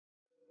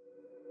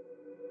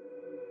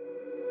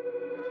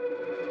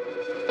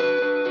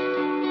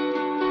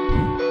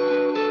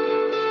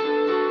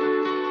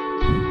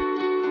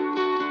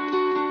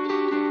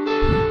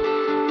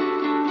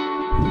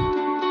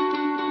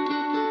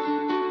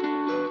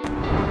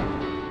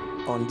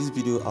On this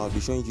video, I'll be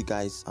showing you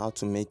guys how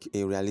to make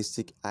a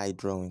realistic eye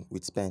drawing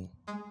with pen.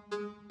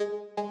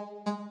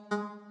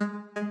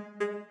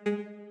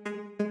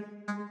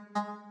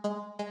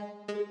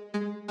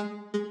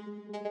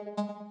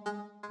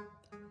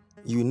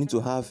 You need to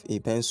have a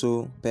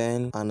pencil,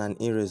 pen, and an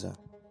eraser.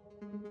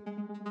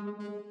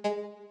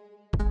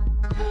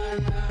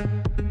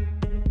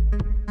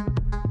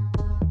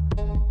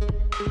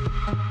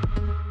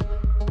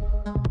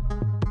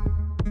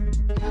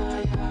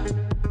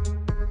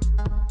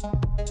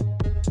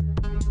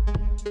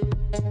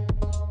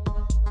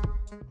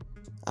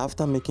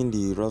 After making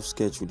the rough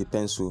sketch with the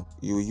pencil,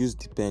 you will use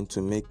the pen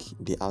to make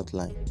the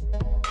outline.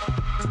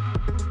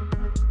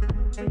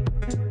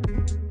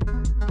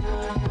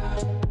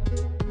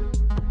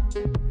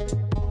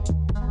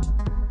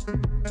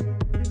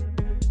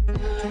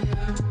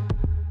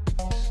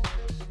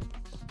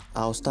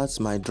 I'll start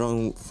my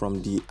drawing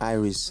from the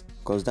iris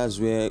because that's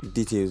where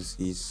details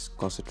is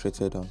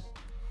concentrated on.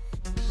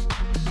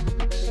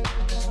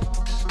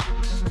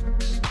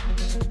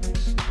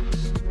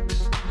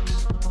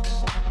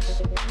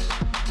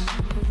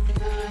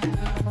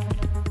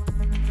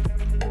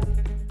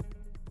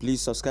 Please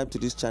subscribe to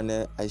this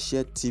channel. I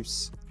share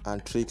tips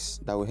and tricks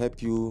that will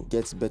help you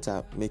get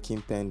better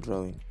making pen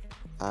drawing.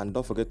 And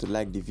don't forget to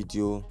like the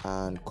video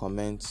and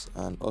comment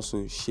and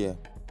also share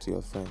to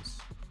your friends.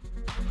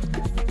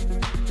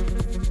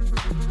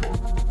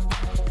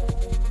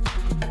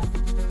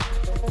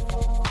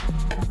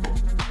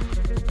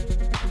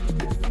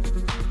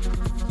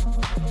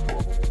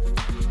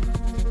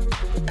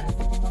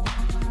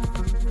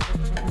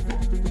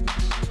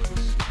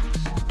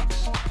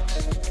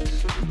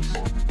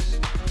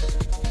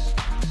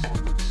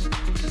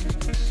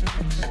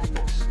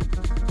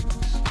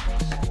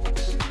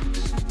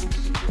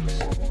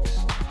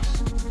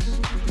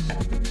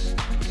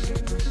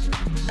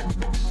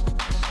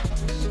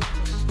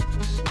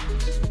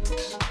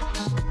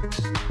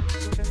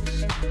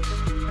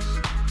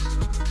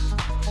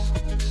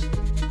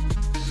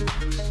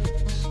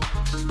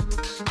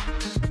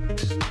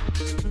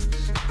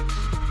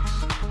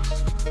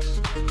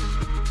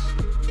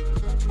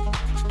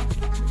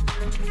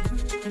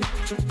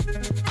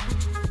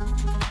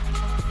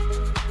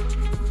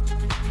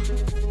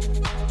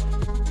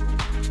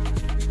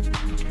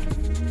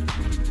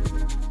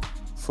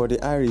 For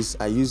the iris,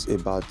 I use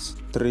about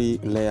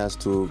 3 layers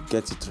to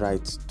get it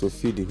right to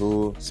fill the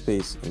whole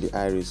space in the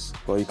iris,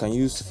 but you can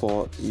use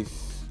 4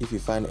 if you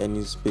find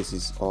any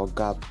spaces or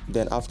gap.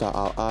 Then after,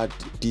 I'll add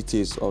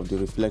details of the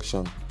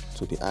reflection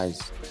to the eyes.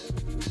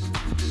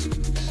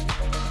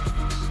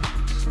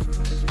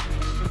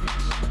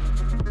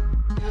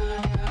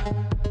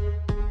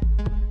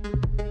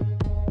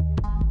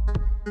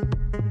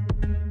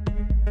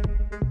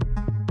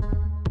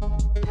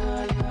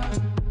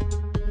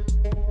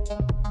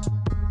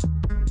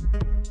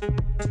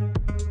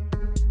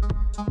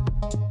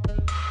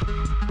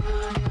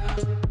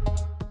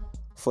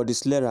 For the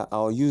sclera,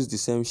 I'll use the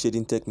same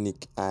shading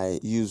technique I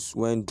used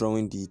when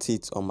drawing the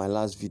teeth on my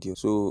last video.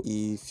 So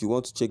if you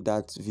want to check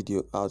that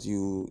video out,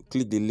 you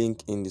click the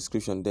link in the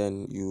description,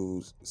 then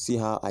you see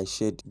how I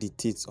shade the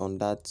teeth on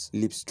that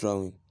lips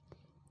drawing.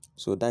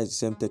 So that is the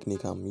same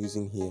technique I'm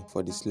using here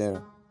for the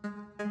sclera.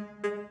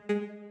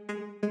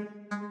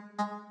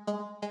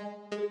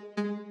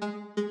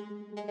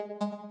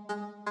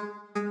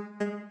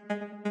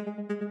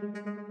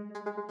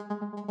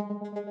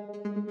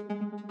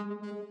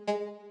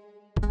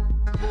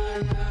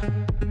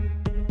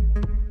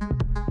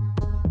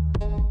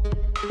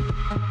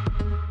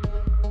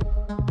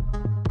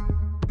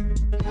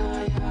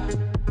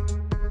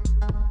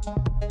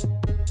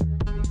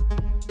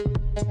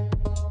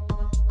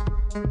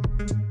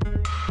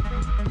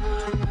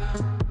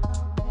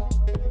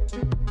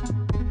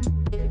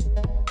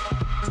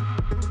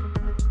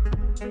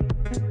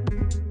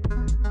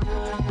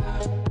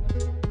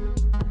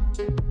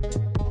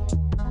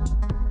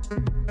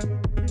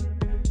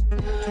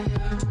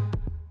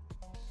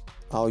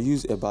 I'll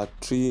use about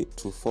 3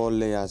 to 4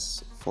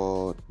 layers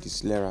for the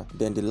sclera.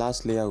 Then the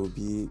last layer will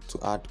be to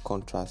add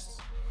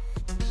contrast.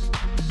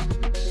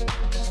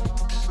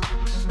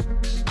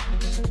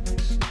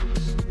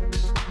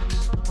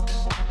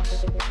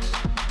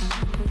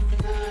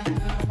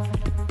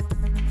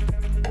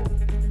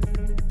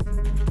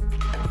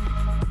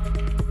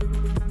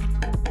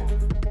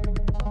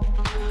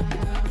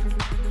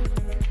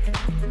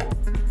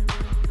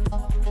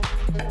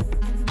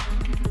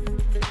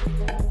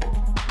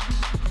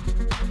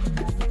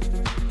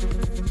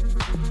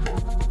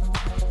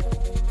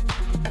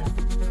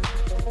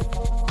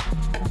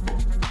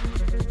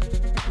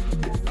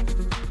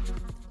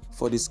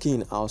 For the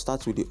skin, I'll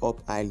start with the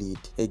up eyelid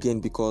again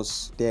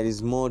because there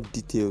is more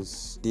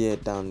details there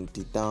than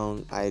the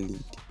down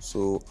eyelid.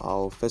 So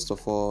I'll first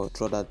of all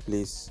draw that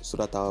place so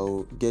that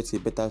I'll get a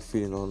better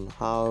feeling on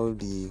how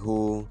the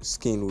whole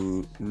skin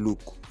will look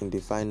in the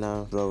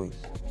final drawing.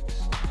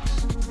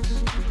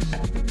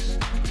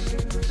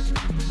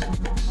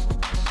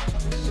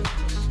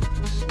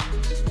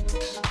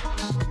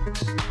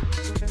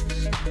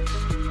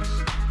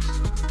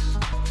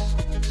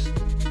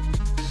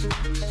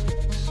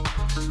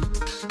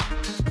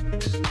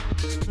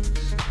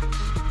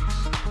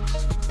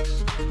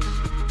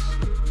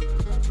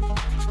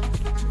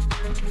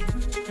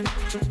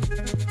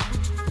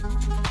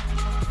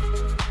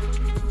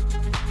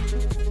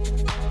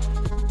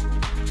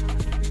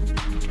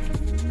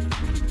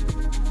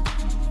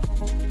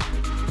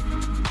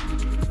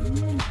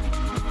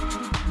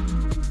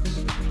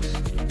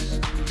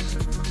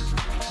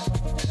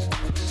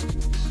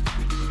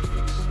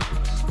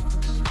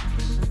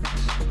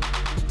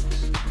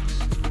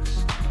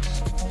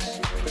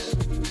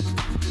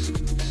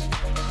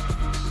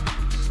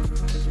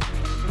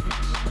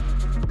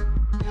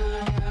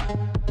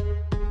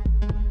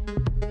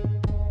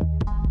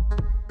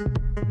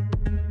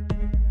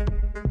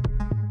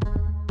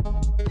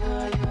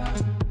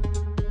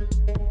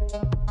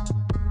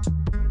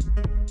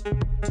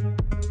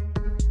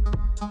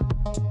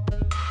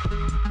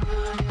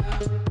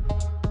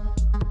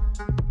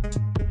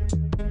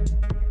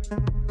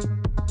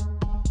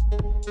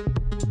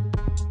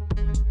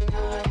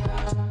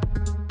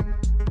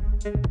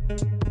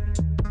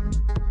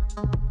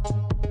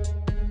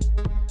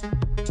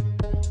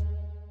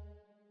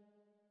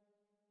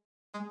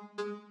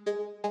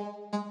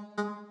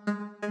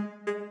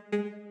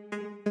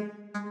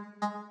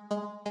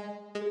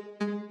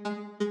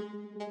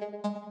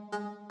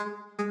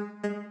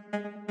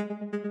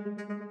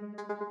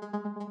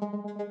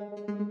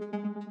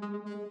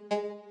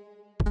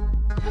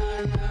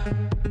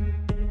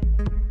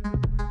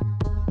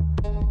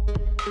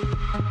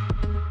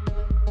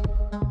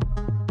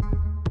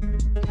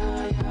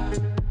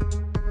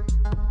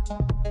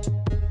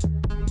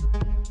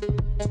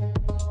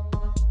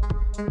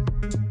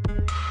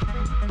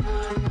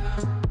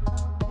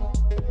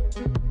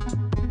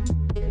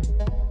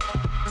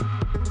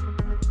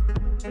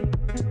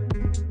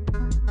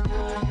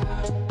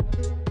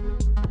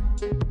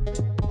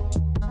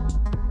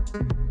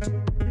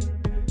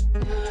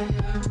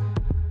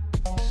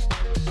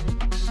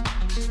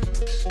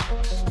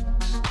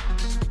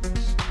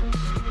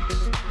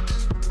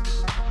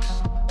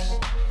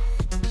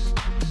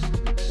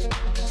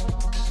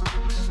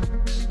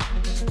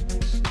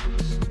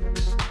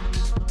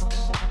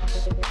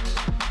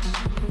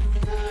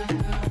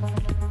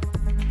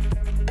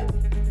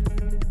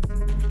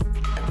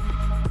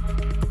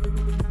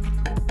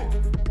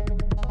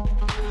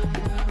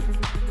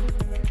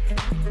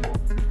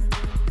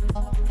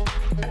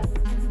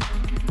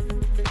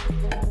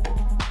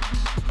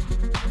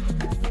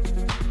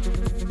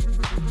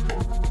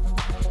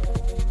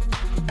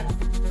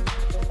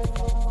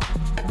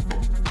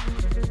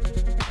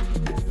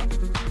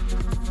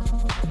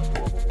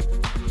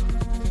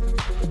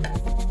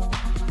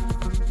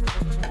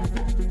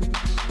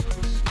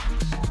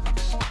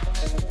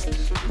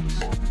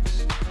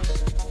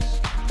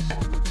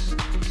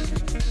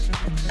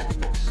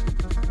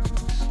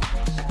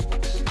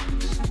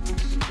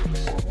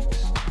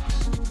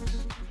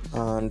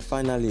 And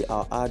finally,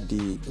 I'll add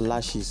the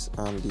lashes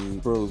and the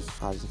brows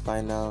as the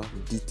final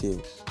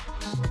detail.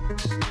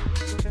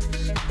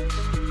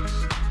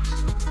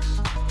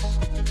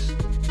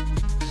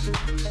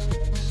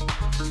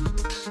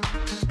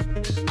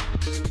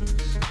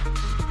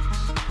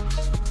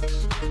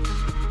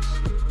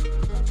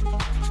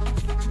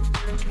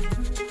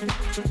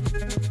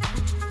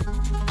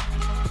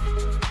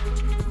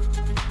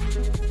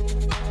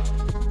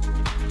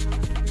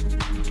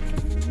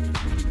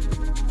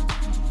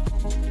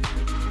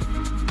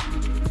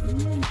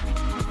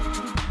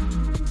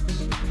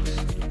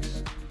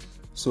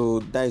 So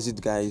that is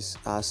it, guys,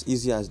 as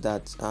easy as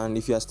that. And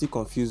if you are still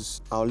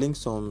confused, I'll link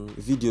some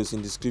videos in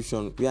the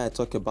description where I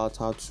talk about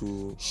how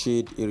to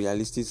shade a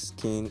realistic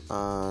skin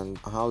and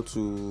how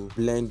to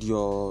blend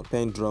your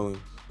pen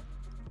drawing.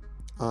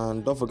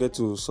 And don't forget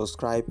to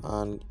subscribe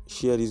and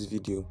share this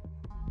video.